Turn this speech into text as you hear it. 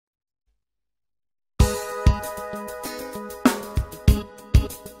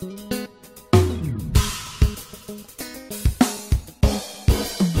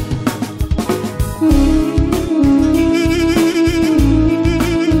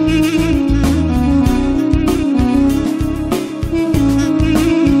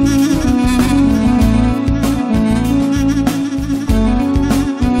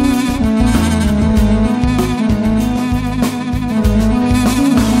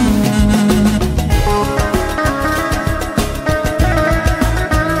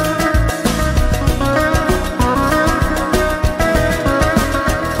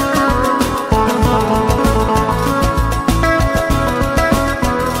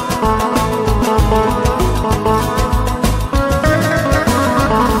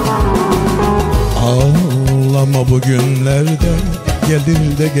bu günlerde,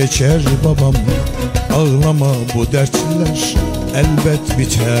 gelir de geçer babam. Ağlama bu dertler, elbet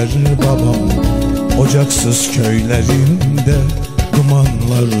biter babam. Ocaksız köylerinde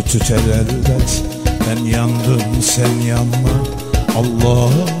dumanlar tüter elbet. Ben yandım sen yanma, Allah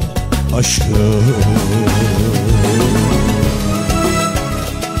aşkına.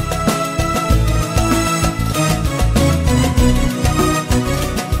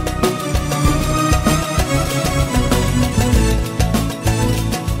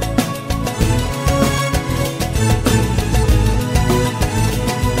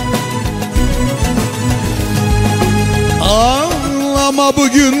 Ağlama bu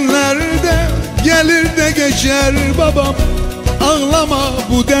günlerde, gelir de geçer babam. Ağlama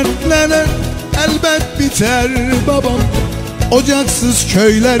bu dertlere, elbet biter babam. Ocaksız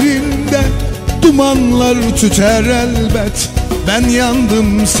köylerinde dumanlar tüter elbet. Ben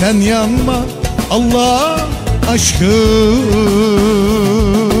yandım sen yanma, Allah aşkına.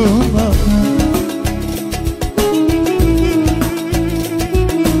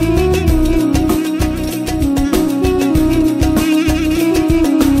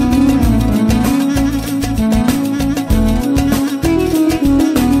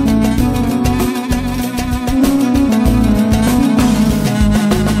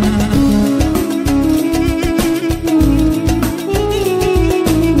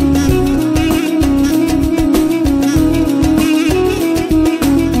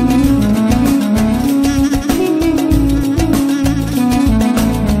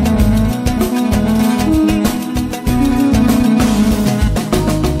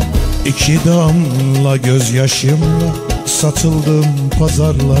 İki damla gözyaşımla satıldım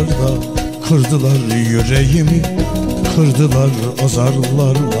pazarlarda. Kırdılar yüreğimi, kırdılar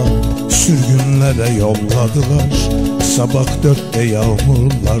azarlarla. Sürgünlere yolladılar sabah 4'te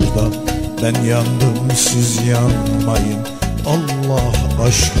yağmurlarda. Ben yandım siz yanmayın, Allah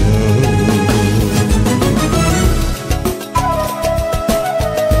aşkına.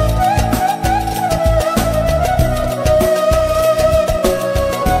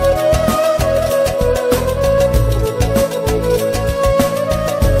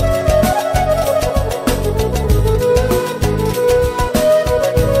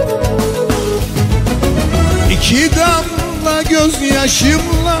 İki damla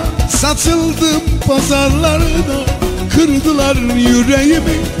gözyaşımla satıldım pazarlarda. Kırdılar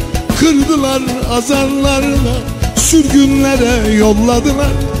yüreğimi, kırdılar azarlarla. Sürgünlere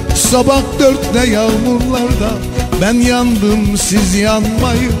yolladılar sabah 4'te yağmurlarda. Ben yandım siz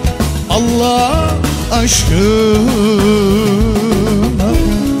yanmayın, Allah aşkına.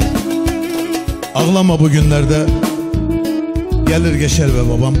 Ağlama bu günlerde, gelir geçer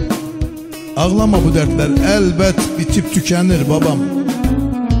be babam. Ağlama bu dertler, elbet bitip tükenir babam.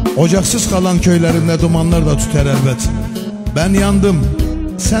 Ocaksız kalan köylerinde dumanlar da tüter elbet. Ben yandım,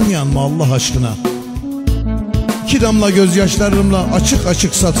 sen yanma Allah aşkına. İki damla gözyaşlarımla açık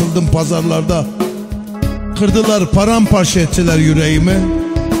açık satıldım pazarlarda. Kırdılar paramparça ettiler yüreğimi,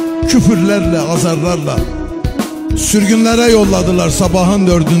 küfürlerle azarlarla. Sürgünlere yolladılar sabahın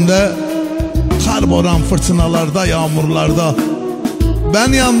 4'ünde. Kar boran fırtınalarda, yağmurlarda.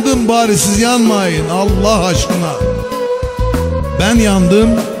 Ben yandım bari siz yanmayın Allah aşkına. Ben yandım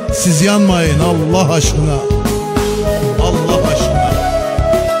siz yanmayın Allah aşkına. Allah aşkına.